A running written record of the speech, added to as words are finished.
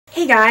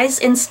Hey guys,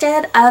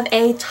 instead of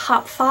a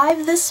top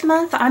 5 this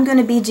month, I'm going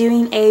to be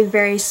doing a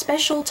very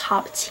special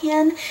top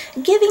 10,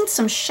 giving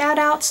some shout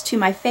outs to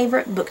my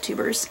favorite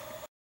booktubers.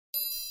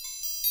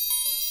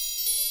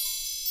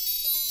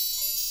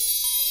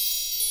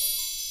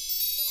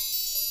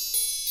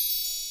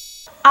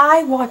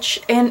 I watch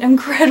an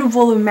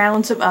incredible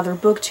amount of other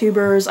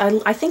booktubers.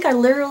 I think I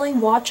literally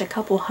watch a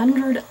couple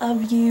hundred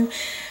of you,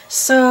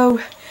 so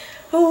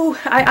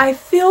I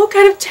feel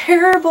kind of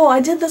terrible. I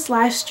did this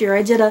last year.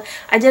 I did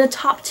a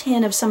top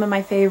 10 of some of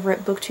my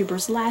favorite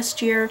booktubers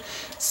last year,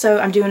 so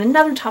I'm doing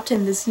another top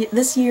 10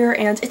 this year,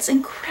 and it's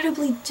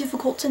incredibly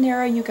difficult to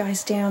narrow you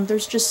guys down.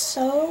 There's just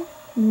so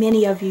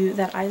many of you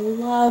that I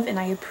love, and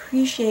I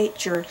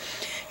appreciate your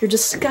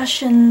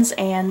discussions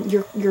and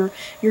your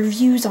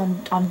views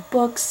on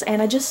books,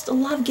 and I just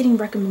love getting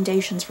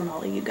recommendations from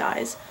all of you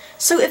guys.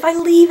 So if I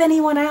leave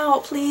anyone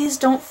out, please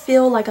don't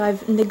feel like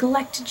I've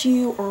neglected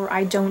you or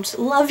I don't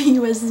love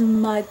you as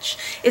much.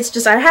 It's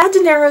just I had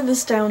to narrow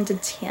this down to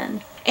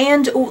 10.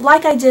 And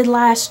like I did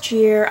last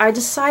year, I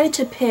decided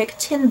to pick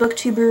 10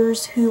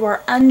 booktubers who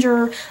are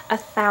under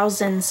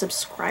 1,000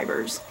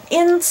 subscribers.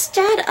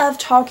 Instead of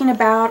talking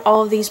about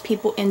all of these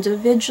people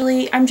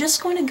individually, I'm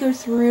just going to go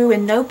through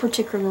in no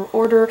particular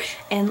order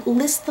and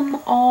list them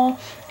all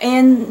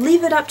and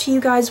leave it up to you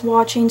guys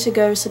watching to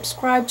go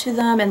subscribe to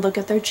them and look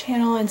at their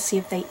channel and see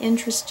if they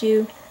interest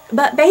you.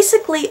 But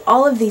basically,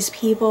 all of these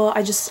people,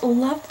 I just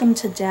love them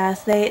to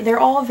death. They're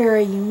all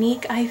very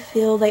unique, I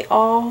feel. They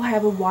all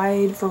have a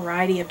wide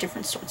variety of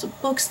different sorts of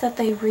books that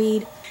they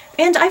read.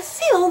 And I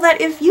feel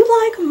that if you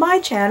like my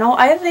channel,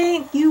 I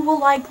think you will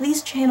like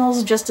these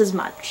channels just as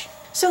much.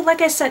 So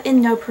like I said,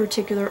 in no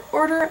particular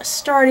order,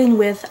 starting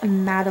with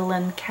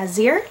Madeleine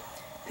Cassier,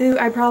 who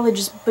I probably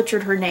just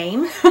butchered her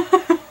name.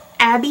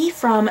 Abby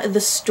from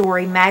The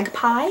Story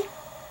Magpie.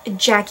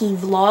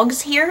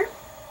 JacquieVlogsHere.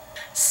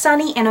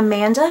 Sunny and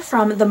Amanda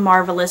from The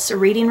Marvelous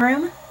Reading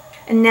Room,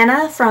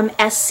 Nnenna from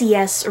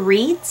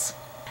SCSReads,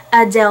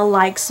 Edel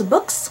Likes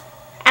Books,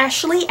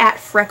 Ashley at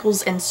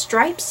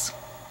FrecklesandStripes,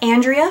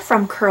 Andrea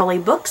from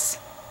Curlybooks,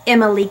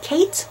 Emily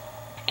Cait,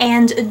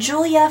 and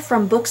Julia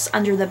from Books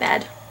Under the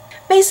Bed.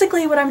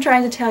 Basically, what I'm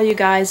trying to tell you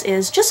guys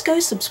is just go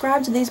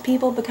subscribe to these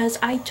people because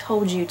I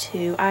told you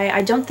to.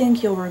 I don't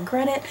think you'll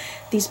regret it.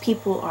 These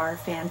people are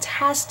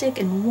fantastic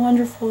and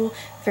wonderful,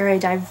 very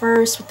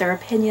diverse with their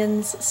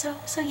opinions.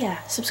 So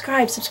yeah,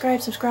 subscribe,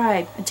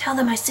 and tell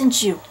them I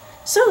sent you.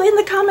 So in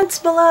the comments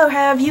below,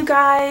 have you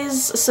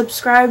guys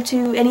subscribed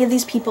to any of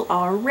these people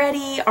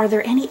already? Are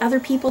there any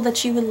other people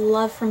that you would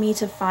love for me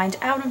to find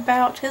out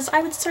about? Because I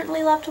would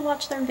certainly love to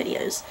watch their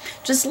videos.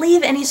 Just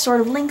leave any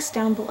sort of links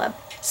down below.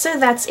 So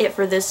that's it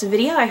for this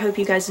video. I hope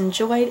you guys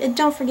enjoyed, and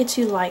don't forget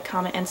to like,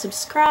 comment, and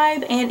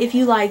subscribe. And if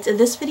you liked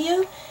this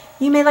video,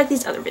 you may like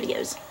these other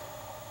videos.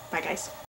 Bye guys.